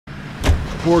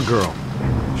Poor girl.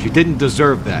 She didn't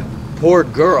deserve that. Poor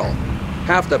girl.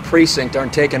 Half the precinct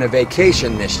aren't taking a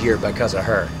vacation this year because of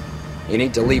her. You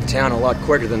need to leave town a lot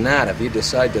quicker than that if you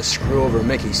decide to screw over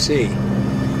Mickey C.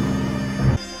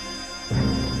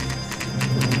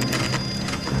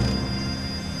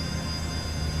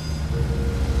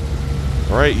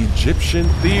 All right, Egyptian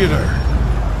theater.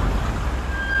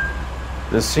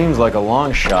 This seems like a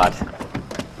long shot.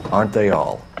 Aren't they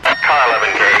all? Car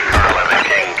 11K, Car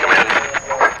 11K, come in.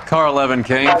 Car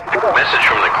 11K. Message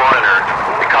from the coroner.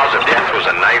 The cause of death was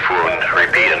a knife wound.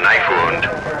 Repeat, a knife wound.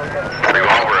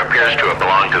 Revolver appears to have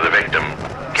belonged to the victim.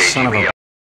 Son of a...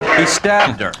 He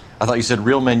stabbed her. I thought you said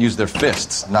real men use their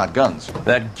fists, not guns.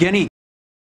 That guinea...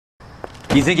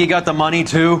 You think he got the money,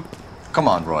 too? Come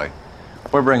on, Roy.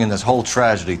 We're bringing this whole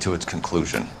tragedy to its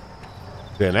conclusion.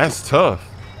 Man, that's tough.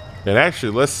 And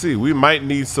actually, let's see. We might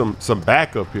need some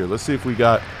backup here. Let's see if we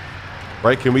got...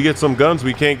 Right, can we get some guns?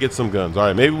 We can't get some guns. All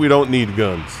right, maybe we don't need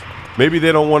guns. Maybe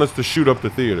they don't want us to shoot up the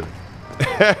theater.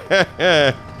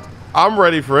 I'm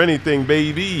ready for anything,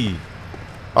 baby.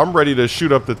 I'm ready to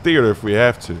shoot up the theater if we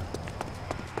have to.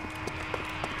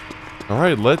 All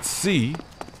right, let's see.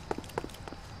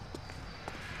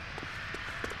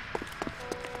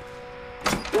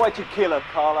 Why'd you kill her,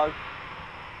 Carlo?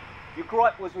 Your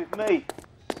gripe was with me.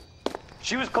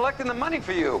 She was collecting the money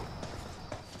for you.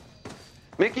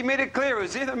 Mickey made it clear it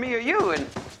was either me or you,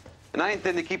 and I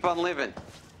intend to keep on living.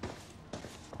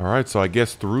 All right, so I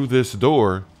guess through this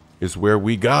door is where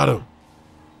we got him.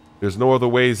 There's no other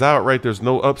ways out, right? There's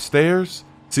no upstairs.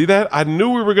 See that? I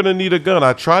knew we were gonna need a gun.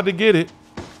 I tried to get it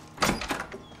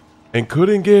and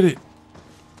couldn't get it.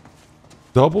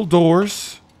 Double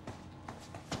doors.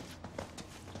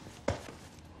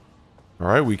 All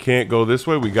right, we can't go this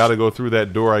way. We got to go through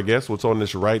that door, I guess. What's on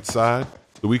this right side?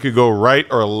 So we could go right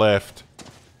or left.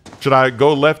 Should I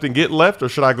go left and get left, or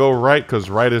should I go right?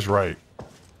 Because right is right.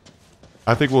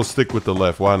 I think we'll stick with the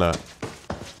left. Why not?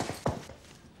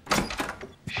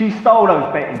 She stole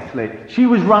those betting slips. She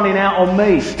was running out on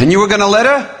me. And you were gonna let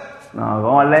her? No,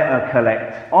 I let her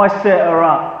collect. I set her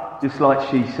up, just like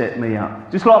she set me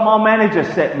up. Just like my manager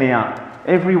set me up.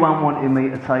 Everyone wanted me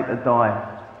to take a dive.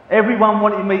 Everyone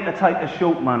wanted me to take the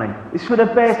short money. It's for the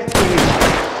best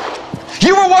thing.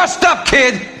 You were washed up,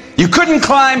 kid! You couldn't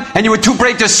climb, and you were too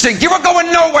brave to sink. You were going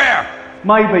nowhere!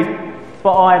 Maybe,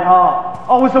 but I had heart.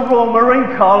 I was a Royal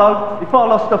Marine, Carlo. If I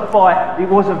lost a fight, it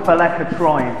wasn't for lack of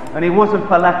trying, and it wasn't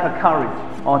for lack of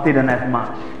courage. I didn't have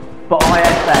much, but I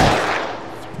had that.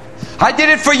 I did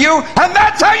it for you, and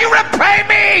that's how you repay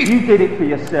me! You did it for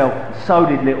yourself, so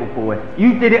did little boy.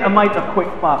 You did it to make a quick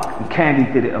buck, and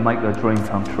Candy did it to make her dream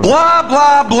come true. Blah,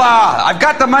 blah, blah. I've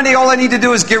got the money, all I need to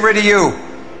do is get rid of you.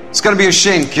 It's gonna be a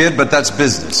shame, kid, but that's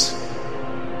business.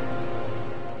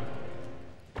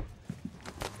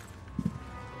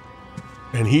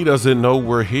 And he doesn't know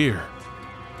we're here.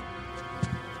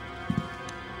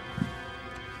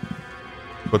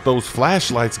 But those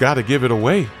flashlights got to give it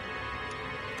away.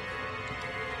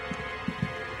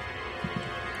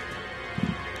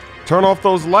 Turn off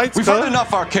those lights, We've cuz. heard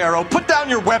enough, Arcaro. Put down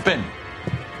your weapon.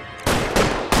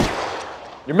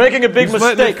 You're making a big He's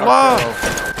letting mistake, it fly.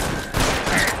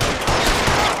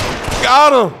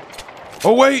 Got him.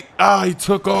 Oh, wait. Ah, he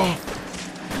took off.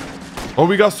 Oh,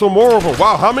 we got some more of them.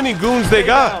 Wow, how many goons they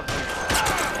got?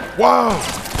 Wow.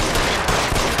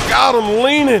 Got him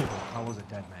leaning. I was a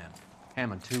dead man.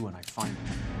 Hammond too when I find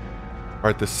him. All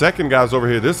right, the second guy's over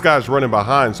here. This guy's running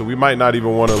behind, so we might not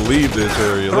even want to leave this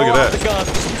area. Look at that.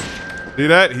 See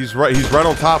that? He's right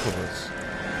on top of us.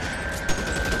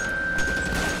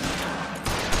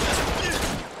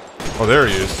 Oh, there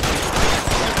he is.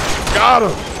 Got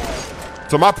him.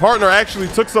 So my partner actually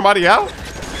took somebody out?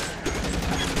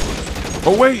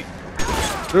 Oh, wait.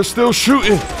 They're still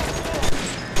shooting.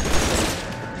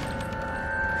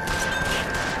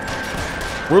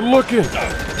 We're looking.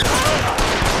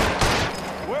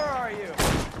 Where are you?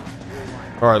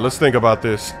 All right, let's think about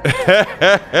this.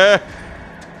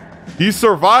 He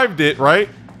survived it, right?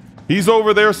 He's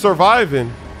over there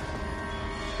surviving.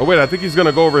 Oh, wait, I think he's going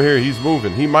to go over here. He's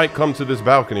moving. He might come to this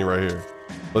balcony right here.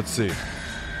 Let's see.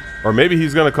 Or maybe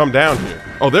he's going to come down here.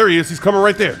 Oh, there he is. He's coming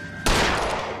right there.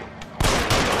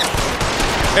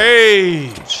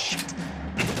 Hey.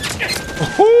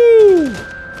 Woo.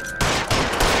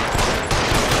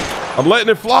 I'm letting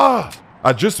it fly.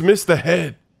 I just missed the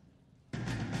head.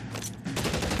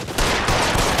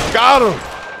 Got him.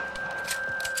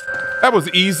 That was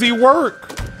easy work.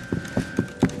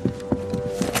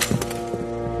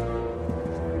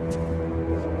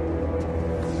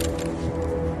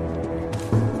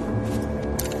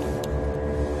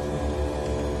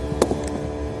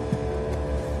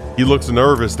 He looks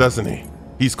nervous, doesn't he?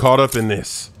 He's caught up in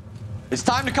this. It's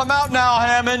time to come out now,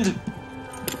 Hammond.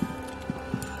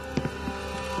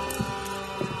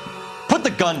 Put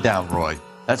the gun down, Roy.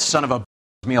 That son of a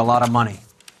me a lot of money.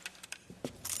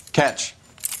 Catch.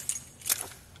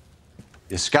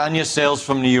 The Scania sails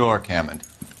from New York, Hammond.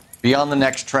 Be on the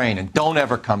next train and don't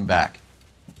ever come back.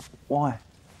 Why?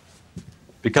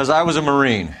 Because I was a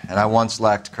Marine and I once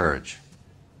lacked courage.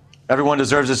 Everyone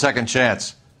deserves a second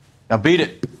chance. Now beat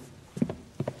it.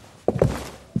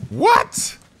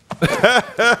 What?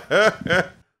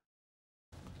 That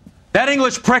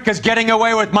English prick is getting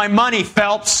away with my money,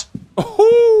 Phelps.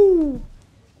 Ooh.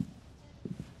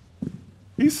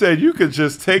 He said you could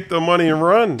just take the money and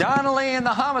run. Donnelly and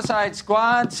the homicide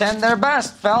squad send their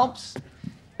best, Phelps.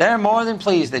 They're more than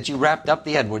pleased that you wrapped up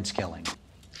the Edwards killing.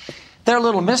 They're a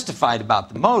little mystified about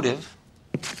the motive.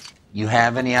 You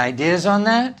have any ideas on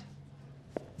that?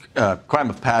 Crime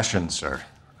of passion, sir.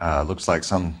 Looks like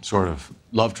some sort of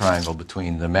love triangle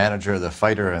between the manager, the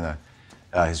fighter, and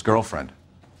his girlfriend.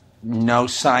 No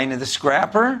sign of the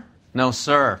scrapper? No,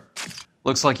 sir.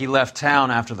 Looks like he left town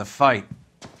after the fight.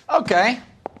 Okay.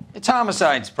 It's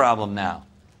homicide's problem now.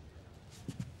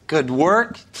 Good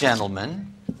work,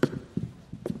 gentlemen.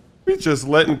 We're just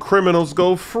letting criminals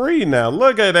go free now.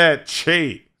 Look at that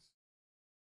chase.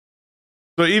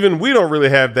 So even we don't really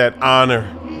have that honor.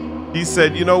 He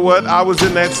said, you know what? I was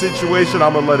in that situation.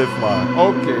 I'm going to let it fly.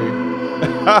 Okay.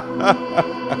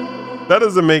 That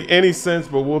doesn't make any sense,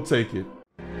 but we'll take it.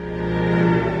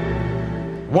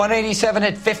 187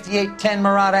 at 5810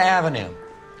 Murata Avenue.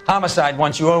 Homicide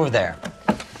wants you over there.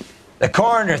 The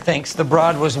coroner thinks the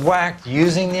broad was whacked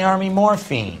using the Army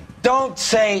morphine. Don't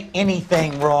say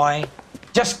anything, Roy.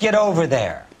 Just get over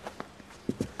there.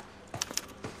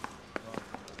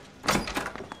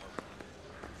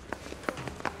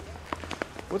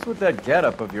 What's with that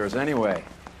getup of yours anyway?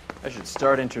 I should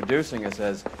start introducing us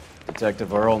as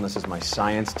Detective Earl, and this is my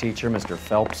science teacher, Mr.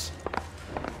 Phelps.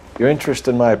 Your interest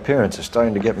in my appearance is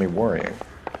starting to get me worrying.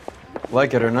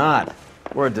 Like it or not,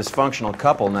 we're a dysfunctional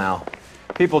couple now.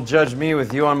 People judge me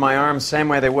with you on my arm same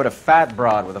way they would a fat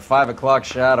broad with a 5 o'clock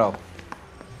shadow.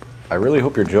 I really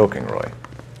hope you're joking, Roy.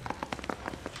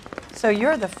 So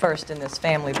you're the first in this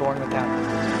family born without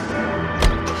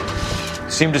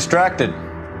You seem distracted.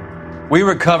 We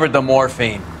recovered the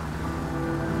morphine.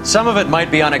 Some of it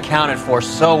might be unaccounted for,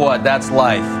 so what? That's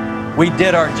life. We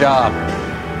did our job.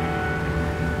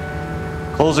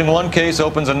 Closing one case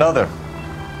opens another.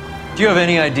 Do you have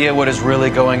any idea what is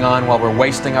really going on while we're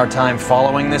wasting our time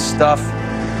following this stuff?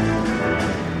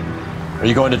 Are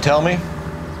you going to tell me?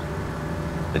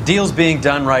 The deals being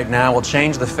done right now will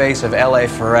change the face of LA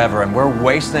forever, and we're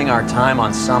wasting our time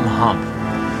on some hump.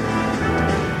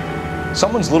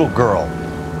 Someone's little girl.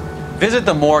 Visit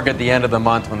the morgue at the end of the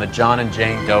month when the John and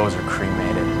Jane Does are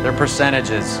cremated. Their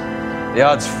percentages. The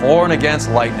odds for and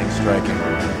against lightning striking.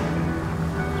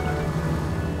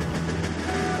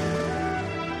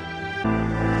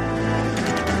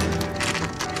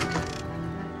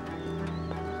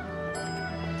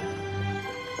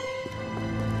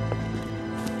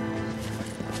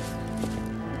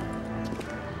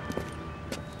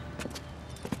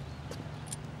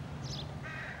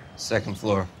 Second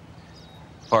floor,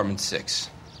 apartment 6,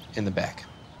 in the back.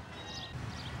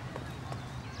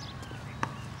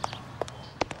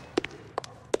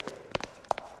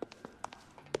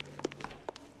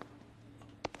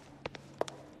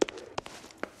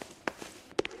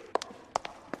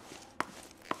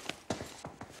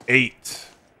 Eight,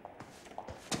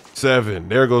 7.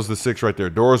 There goes the 6 right there.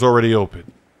 Door's already open.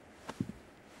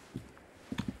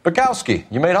 Bukowski,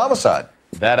 you made homicide.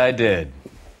 That I did.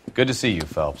 Good to see you,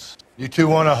 Phelps. You two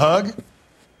want a hug?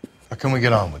 Or can we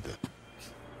get on with it?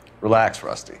 Relax,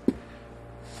 Rusty.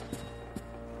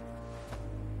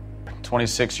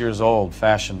 26 years old,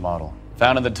 fashion model.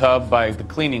 Found in the tub by the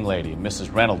cleaning lady, Mrs.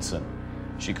 Reynoldson.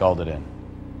 She called it in.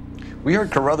 We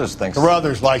heard Carruthers thinks...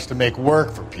 Carruthers likes to make work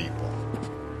for people.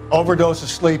 Overdose of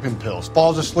sleeping pills.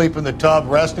 Falls asleep in the tub.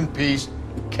 Rest in peace.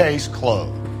 Case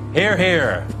closed. Here,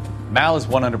 here. Mal is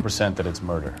 100% that it's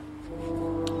murder.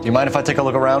 Do you mind if I take a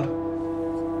look around?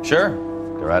 Sure.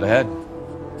 Go right ahead.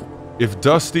 If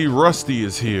Dusty Rusty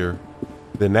is here,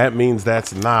 then that means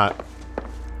that's not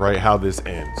right how this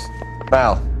ends.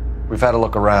 Mal, we've had a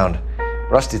look around.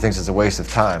 Rusty thinks it's a waste of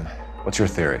time. What's your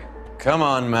theory? Come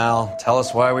on, Mal. Tell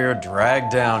us why we were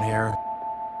dragged down here.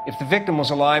 If the victim was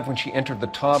alive when she entered the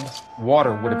tub,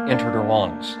 water would have entered her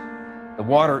lungs. The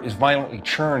water is violently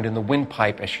churned in the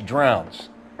windpipe as she drowns.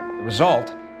 The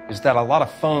result is that a lot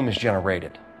of foam is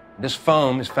generated. This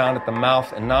foam is found at the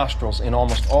mouth and nostrils in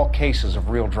almost all cases of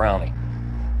real drowning.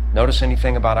 Notice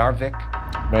anything about our Vic?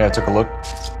 May I took a look?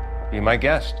 Be my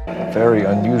guest. A very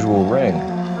unusual ring.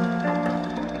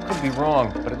 Could be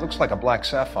wrong, but it looks like a black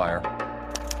sapphire.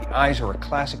 The eyes are a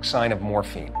classic sign of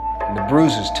morphine, and the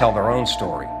bruises tell their own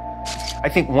story. I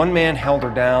think one man held her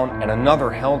down and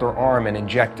another held her arm and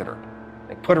injected her.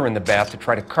 They put her in the bath to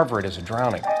try to cover it as a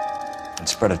drowning. And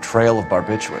spread a trail of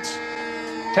barbiturates.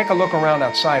 Take a look around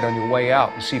outside on your way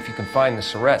out and see if you can find the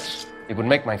syrettes. It would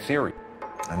make my theory.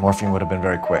 And morphine would have been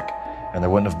very quick, and there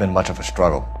wouldn't have been much of a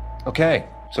struggle. Okay,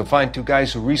 so find two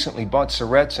guys who recently bought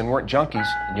syrettes and weren't junkies,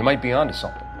 and you might be onto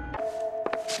something.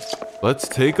 Let's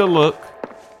take a look.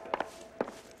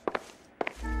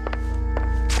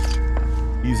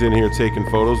 He's in here taking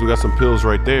photos. We got some pills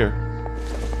right there.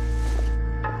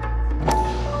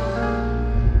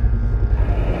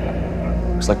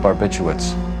 Looks like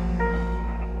barbiturates.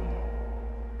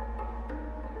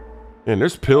 And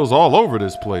there's pills all over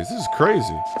this place. This is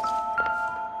crazy.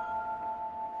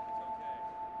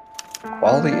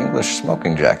 Quality English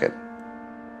smoking jacket.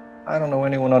 I don't know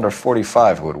anyone under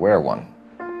 45 who would wear one.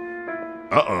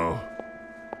 Uh-oh.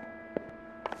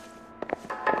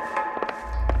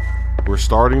 We're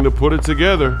starting to put it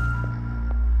together.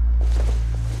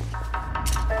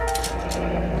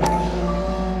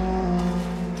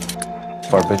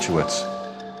 Barbiturates.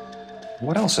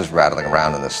 What else is rattling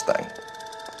around in this thing?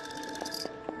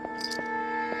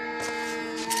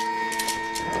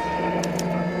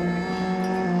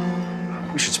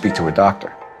 We should speak to a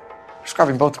doctor.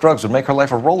 Prescribing both drugs would make her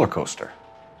life a roller coaster.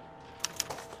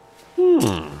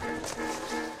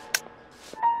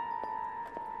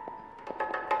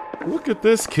 Look at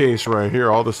this case right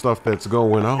here, all the stuff that's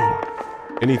going on.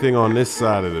 Anything on this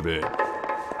side of the bed?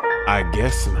 I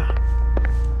guess not.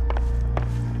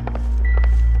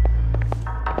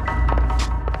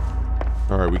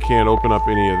 All right, we can't open up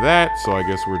any of that, so I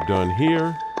guess we're done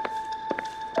here.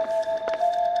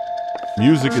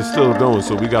 Music is still going,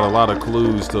 so we got a lot of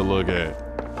clues to look at.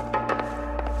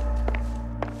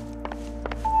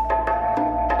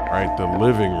 All right, the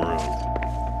living room.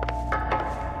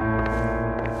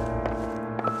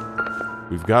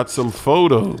 We've got some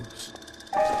photos.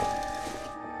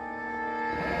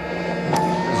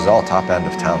 This is all top end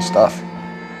of town stuff.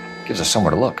 Gives us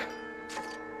somewhere to look.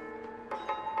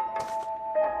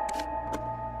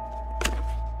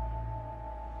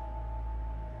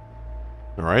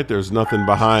 All right, there's nothing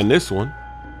behind this one.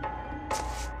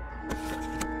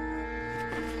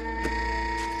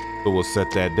 So we'll set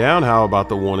that down. How about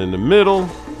the one in the middle?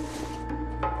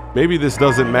 Maybe this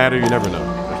doesn't matter, you never know.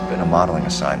 There's been a modeling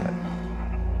assignment.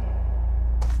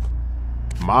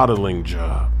 Modeling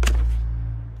job.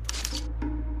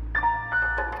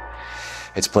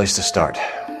 It's a place to start.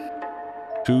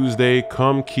 Tuesday,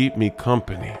 come keep me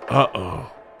company.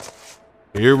 Uh-oh.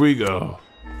 Here we go.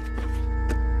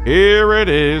 Here it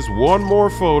is. One more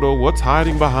photo. What's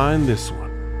hiding behind this one?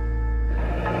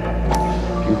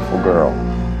 Beautiful girl.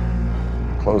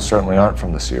 Clothes certainly aren't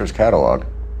from the Sears catalog.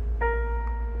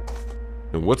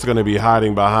 And what's going to be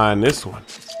hiding behind this one?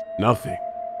 Nothing.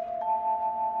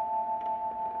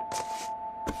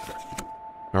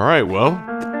 All right, well.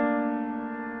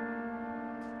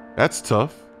 That's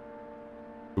tough.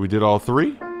 We did all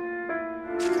three.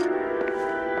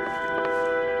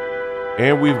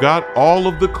 And we've got all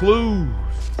of the clues.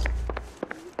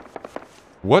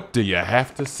 What do you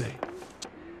have to say?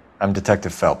 I'm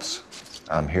Detective Phelps.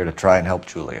 I'm here to try and help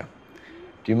Julia.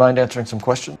 Do you mind answering some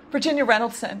questions? Virginia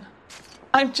Reynoldson,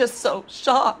 I'm just so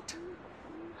shocked.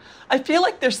 I feel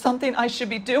like there's something I should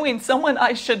be doing, someone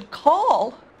I should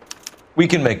call. We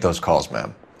can make those calls,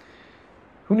 ma'am.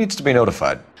 Who needs to be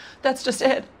notified? That's just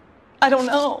it. I don't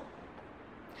know.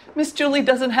 Miss Julie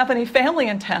doesn't have any family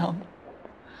in town.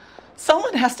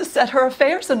 Someone has to set her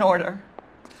affairs in order.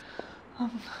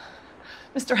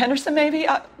 Mr. Henderson, maybe?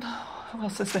 Who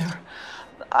else is there?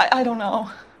 I don't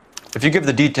know. If you give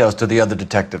the details to the other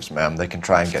detectives, ma'am, they can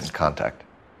try and get in contact.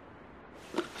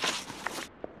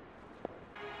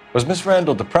 Was Miss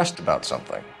Randall depressed about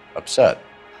something? Upset?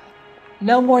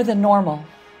 No more than normal.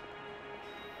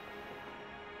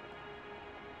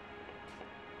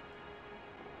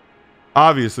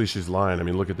 Obviously, she's lying. I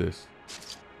mean, look at this.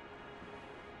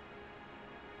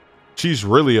 She's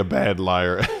really a bad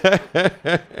liar.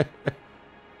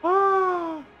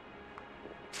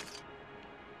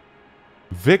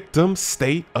 Victim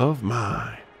state of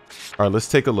mind. All right, let's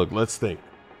take a look. Let's think.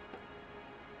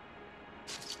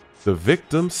 The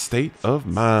victim state of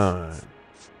mind.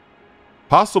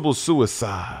 Possible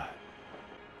suicide.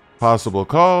 Possible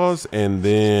cause. And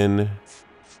then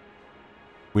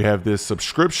we have this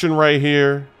subscription right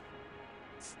here.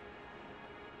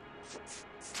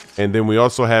 And then we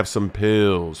also have some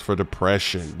pills for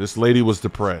depression. This lady was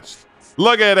depressed.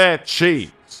 Look at that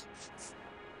cheese.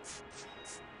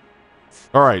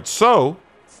 All right, so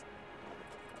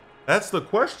that's the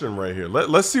question right here.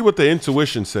 Let's see what the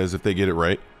intuition says if they get it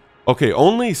right. Okay,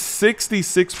 only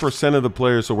 66% of the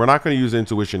players, so we're not going to use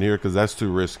intuition here because that's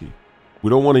too risky. We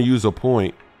don't want to use a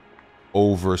point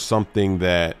over something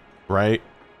that, right?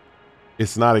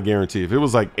 It's not a guarantee. If it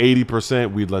was like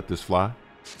 80%, we'd let this fly.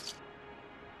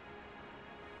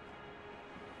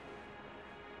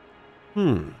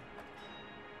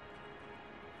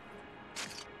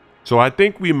 So I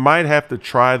think we might have to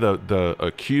try the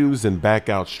accuse and back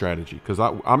out strategy, because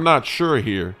I'm not sure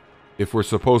here if we're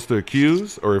supposed to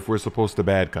accuse or if we're supposed to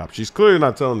bad cop. She's clearly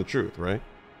not telling the truth, right?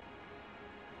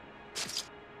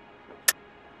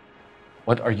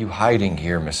 What are you hiding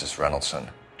here, Mrs. Reynoldson?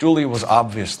 Julia was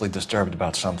obviously disturbed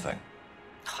about something.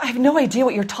 I have no idea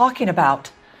what you're talking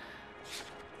about.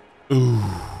 Ooh.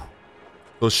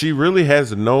 So she really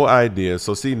has no idea.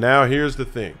 So see, now here's the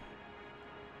thing.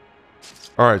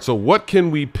 All right, so what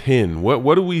can we pin?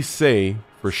 What do we say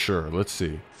for sure? Let's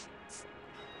see.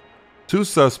 2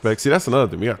 suspects. See, that's another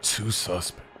thing. We got 2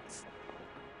 suspects.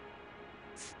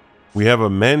 We have a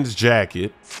men's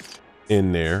jacket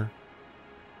in there.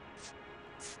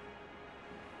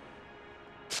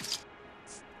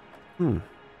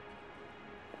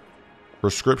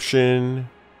 Prescription.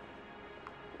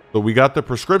 So we got the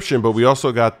prescription, but we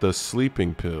also got the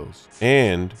sleeping pills.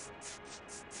 And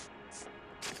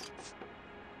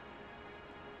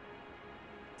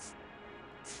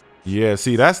yeah,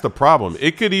 see, that's the problem.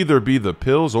 It could either be the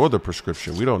pills or the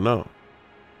prescription. We don't know.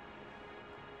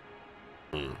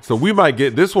 So we might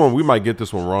get this one. We might get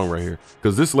this one wrong right here,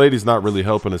 because this lady's not really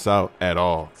helping us out at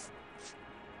all.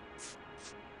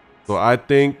 So I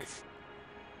think,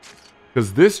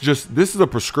 because this is a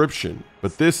prescription,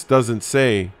 but this doesn't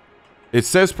say, it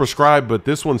says prescribed, but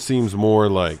this one seems more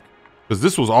like, because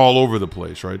this was all over the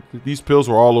place, right? These pills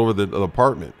were all over the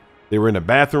apartment. They were in the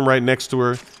bathroom right next to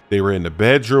her. They were in the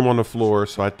bedroom on the floor.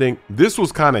 So I think this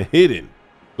was kind of hidden.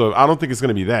 So I don't think it's going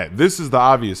to be that. This is the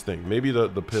obvious thing. Maybe the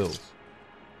pills.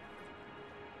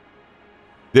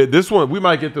 This one, we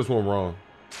might get this one wrong.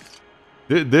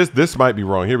 This might be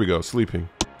wrong. Here we go. Sleeping.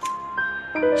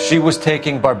 She was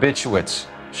taking barbiturates.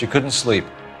 She couldn't sleep.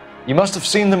 You must have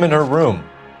seen them in her room.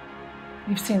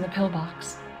 You've seen the pill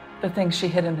box, the things she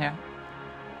hid in there.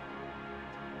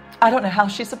 I don't know how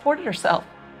she supported herself.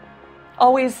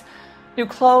 Always new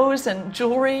clothes and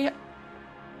jewelry.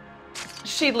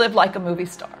 She lived like a movie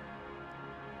star.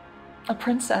 A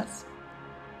princess.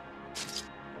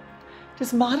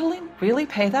 Does modeling really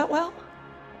pay that well?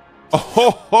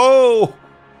 Oh,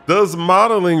 does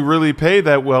modeling really pay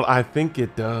that well? I think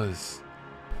it does.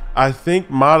 I think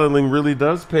modeling really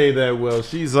does pay that well.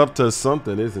 She's up to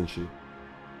something, isn't she?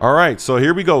 All right, so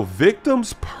here we go.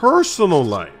 Victim's personal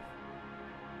life.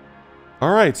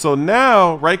 All right, so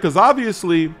now, right, because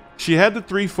obviously she had the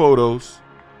 3 photos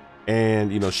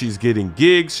and, you know, she's getting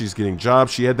gigs, she's getting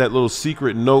jobs. She had that little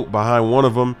secret note behind one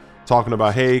of them talking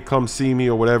about, hey, come see me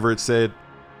or whatever it said.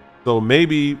 So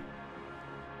maybe,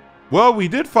 well, we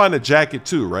did find a jacket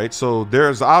too, right? So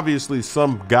there's obviously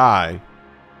some guy,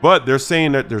 but they're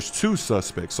saying that there's 2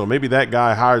 suspects. So maybe that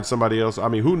guy hired somebody else. I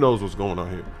mean, who knows what's going on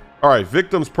here? All right,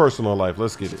 victim's personal life.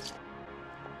 Let's get it.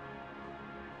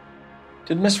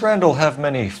 Did Miss Randall have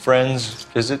many friends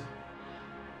visit?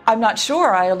 I'm not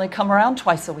sure. I only come around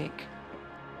twice a week.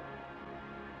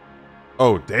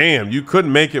 Oh, damn. You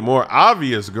couldn't make it more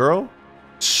obvious, girl.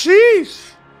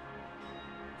 Sheesh.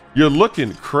 You're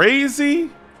looking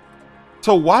crazy.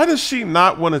 So why does she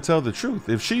not want to tell the truth?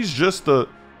 If she's just a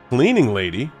cleaning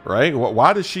lady, right?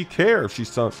 Why does she care if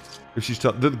she's telling?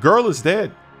 The girl is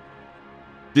dead.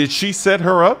 Did she set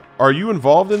her up? Are you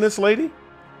involved in this, lady?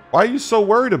 Why are you so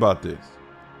worried about this?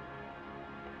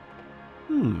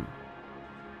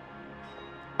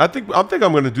 I think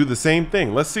I'm going to do the same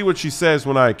thing. Let's see what she says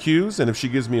when I accuse and if she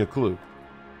gives me a clue.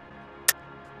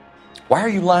 Why are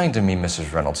you lying to me, Mrs.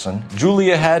 Reynoldson?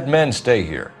 Julia had men stay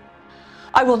here.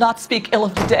 I will not speak ill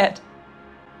of the dead.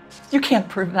 You can't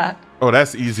prove that. Oh,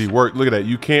 that's easy work. Look at that.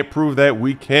 You can't prove that.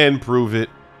 We can prove it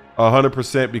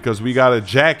 100% because we got a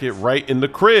jacket right in the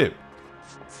crib.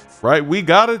 Right? We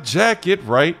got a jacket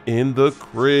right in the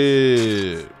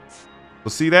crib. Well,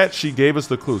 see that? She gave us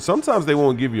the clue. Sometimes they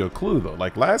won't give you a clue, though.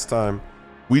 Like last time,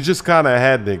 we just kind of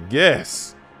had to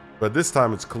guess. But this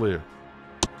time it's clear.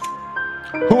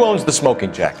 Who owns the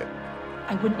smoking jacket?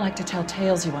 I wouldn't like to tell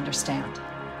tales, you understand.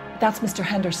 But that's Mr.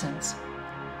 Henderson's.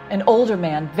 An older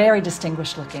man, very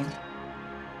distinguished looking.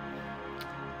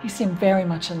 He seemed very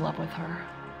much in love with her.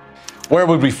 Where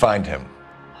would we find him?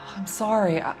 I'm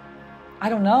sorry. I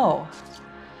don't know.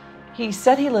 He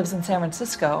said he lives in San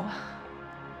Francisco.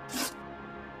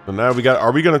 So now we got,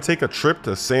 are we going to take a trip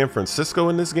to San Francisco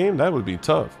in this game? That would be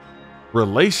tough.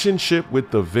 Relationship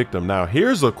with the victim. Now,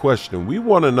 here's a question. We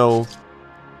want to know,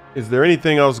 is there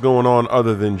anything else going on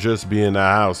other than just being a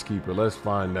housekeeper? Let's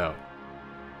find out.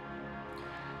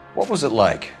 What was it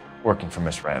like working for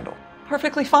Miss Randall?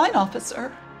 Perfectly fine,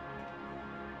 officer.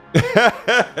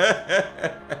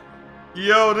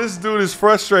 Yo, this dude is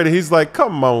frustrated. He's like,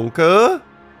 come on, cuh.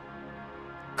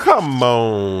 Come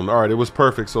on. All right, it was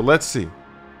perfect. So let's see.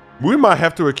 We might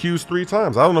have to accuse 3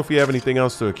 times. I don't know if we have anything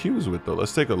else to accuse with, though.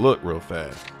 Let's take a look real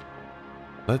fast.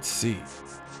 Let's see.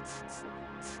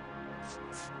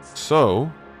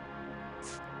 So,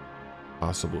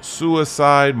 possible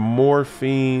suicide,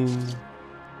 morphine.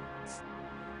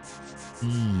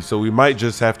 So we might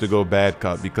just have to go bad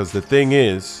cop, because the thing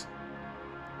is,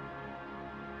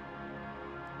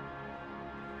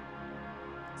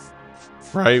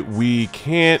 right, we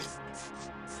can't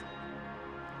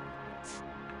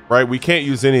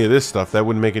use any of this stuff. That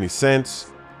wouldn't make any sense.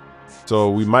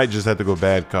 So we might just have to go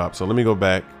bad cop. So let me go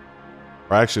back.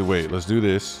 Or actually, wait, let's do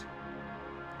this.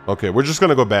 Okay, we're just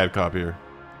gonna go bad cop here.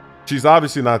 She's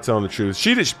obviously not telling the truth.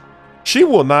 She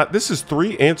will not. This is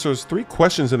 3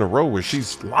 questions in a row where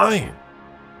she's lying.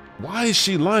 Why is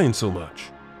she lying so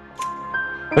much?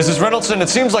 Mrs. Reynoldsson, it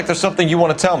seems like there's something you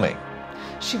want to tell me.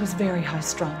 She was very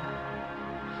high-strung.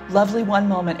 Lovely one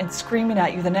moment and screaming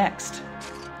at you the next.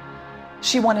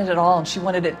 She wanted it all, and she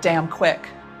wanted it damn quick.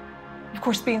 Of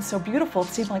course, being so beautiful, it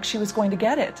seemed like she was going to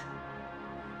get it.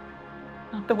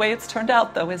 Not the way it's turned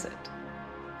out, though, is it?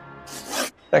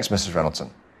 Thanks, Mrs. Reynoldsson.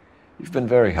 You've been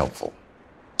very helpful.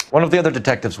 One of the other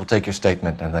detectives will take your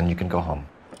statement, and then you can go home.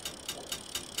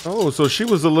 Oh, so she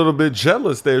was a little bit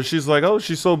jealous there. She's like, oh,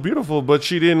 she's so beautiful, but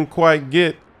she didn't quite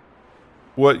get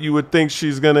what you would think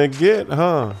she's gonna get,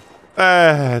 huh?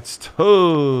 That's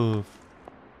tough.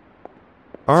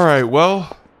 All right,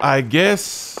 well, I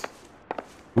guess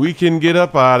we can get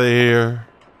up out of here.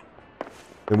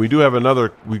 And we do have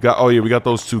another, we got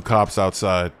those 2 cops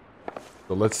outside.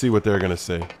 So let's see what they're gonna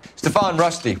say. Stefan,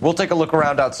 Rusty, we'll take a look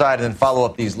around outside and then follow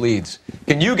up these leads.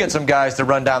 Can you get some guys to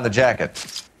run down the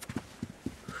jacket?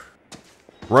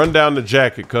 Run down the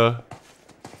jacket, cuh.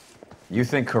 You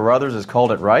think Carruthers has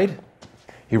called it right?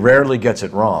 He rarely gets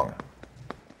it wrong.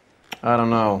 I don't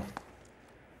know.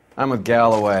 I'm with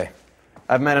Galloway.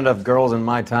 I've met enough girls in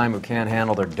my time who can't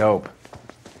handle their dope.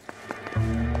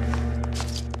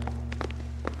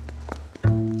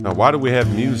 Now, why do we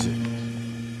have music?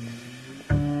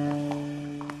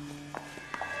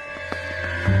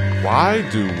 Why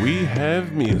do we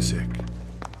have music?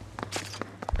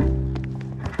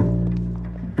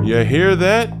 You hear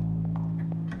that?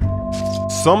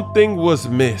 Something was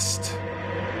missed.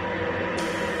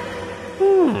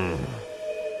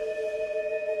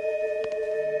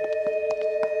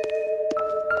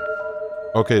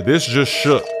 Okay, this just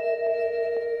shook.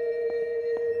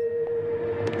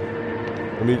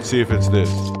 Let me see if it's this.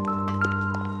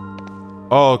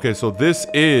 Oh, okay, so this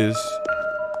is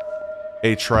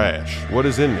a trash. What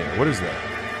is in there? What is that?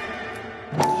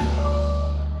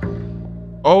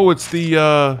 Oh, it's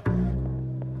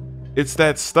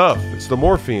that stuff. It's the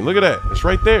morphine. Look at that. It's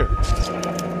right there.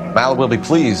 Mal will be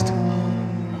pleased.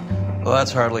 Well,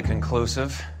 that's hardly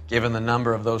conclusive, given the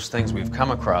number of those things we've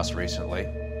come across recently.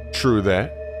 True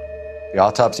that. The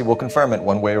autopsy will confirm it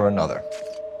one way or another.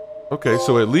 Okay,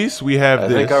 so at least we have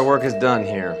this. I think our work is done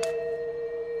here.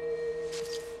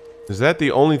 Is that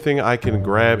the only thing I can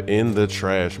grab in the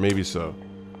trash? Maybe so.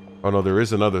 Oh no, there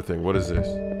is another thing. What is this?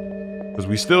 Because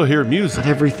we still hear music. Not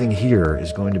everything here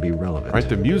is going to be relevant. Right,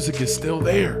 the music is still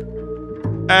there.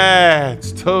 Ah,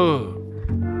 it's tough.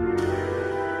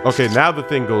 Okay, now the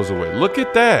thing goes away. Look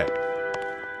at that.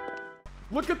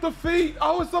 Look at the feet.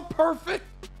 Oh, it's a perfect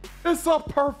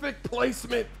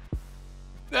placement.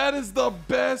 That is the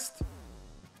best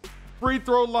free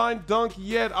throw line dunk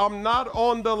yet. I'm not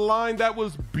on the line. That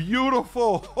was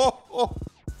beautiful.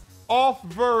 Off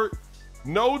vert,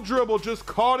 no dribble, just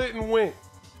caught it and went.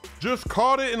 Just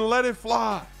caught it and let it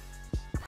fly.